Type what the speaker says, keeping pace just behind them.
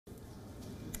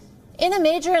In a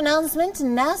major announcement,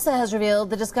 NASA has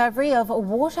revealed the discovery of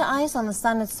water ice on the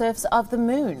sunlit surface of the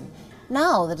moon.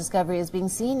 Now, the discovery is being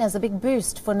seen as a big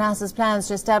boost for NASA's plans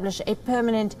to establish a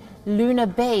permanent lunar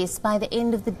base by the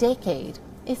end of the decade.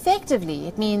 Effectively,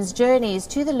 it means journeys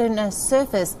to the lunar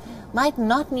surface might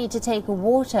not need to take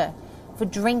water for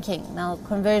drinking, now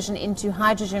conversion into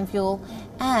hydrogen fuel,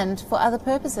 and for other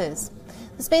purposes.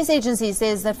 The space agency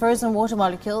says that frozen water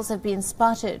molecules have been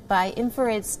spotted by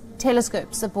infrared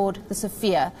telescopes aboard the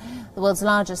Sophia, the world's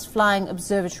largest flying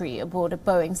observatory aboard a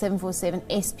Boeing 747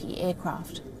 SP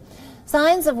aircraft.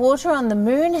 Signs of water on the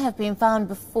moon have been found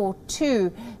before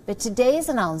too, but today's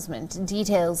announcement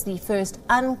details the first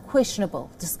unquestionable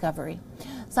discovery.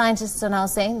 Scientists are now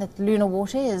saying that lunar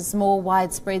water is more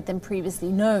widespread than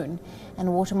previously known,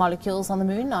 and water molecules on the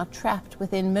moon are trapped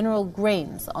within mineral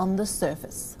grains on the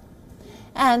surface.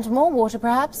 And more water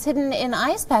perhaps hidden in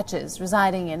ice patches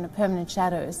residing in permanent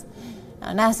shadows.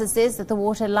 Now, NASA says that the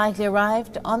water likely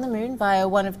arrived on the moon via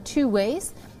one of two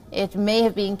ways. It may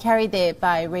have been carried there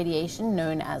by radiation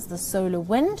known as the solar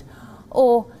wind,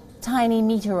 or tiny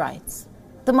meteorites.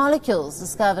 The molecules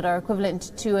discovered are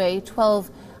equivalent to a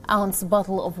 12-ounce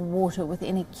bottle of water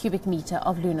within a cubic meter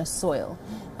of lunar soil.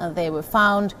 They were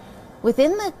found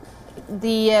within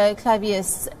the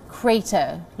Clavius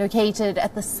Crater, located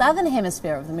at the southern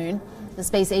hemisphere of the moon. The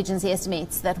space agency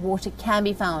estimates that water can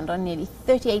be found on nearly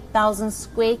 38,000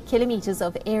 square kilometers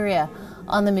of area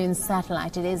on the moon's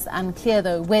satellite. It is unclear,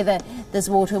 though, whether this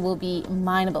water will be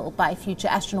mineable by future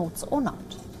astronauts or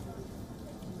not.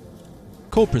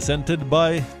 Co-presented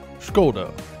by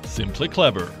Skoda. Simply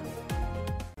clever.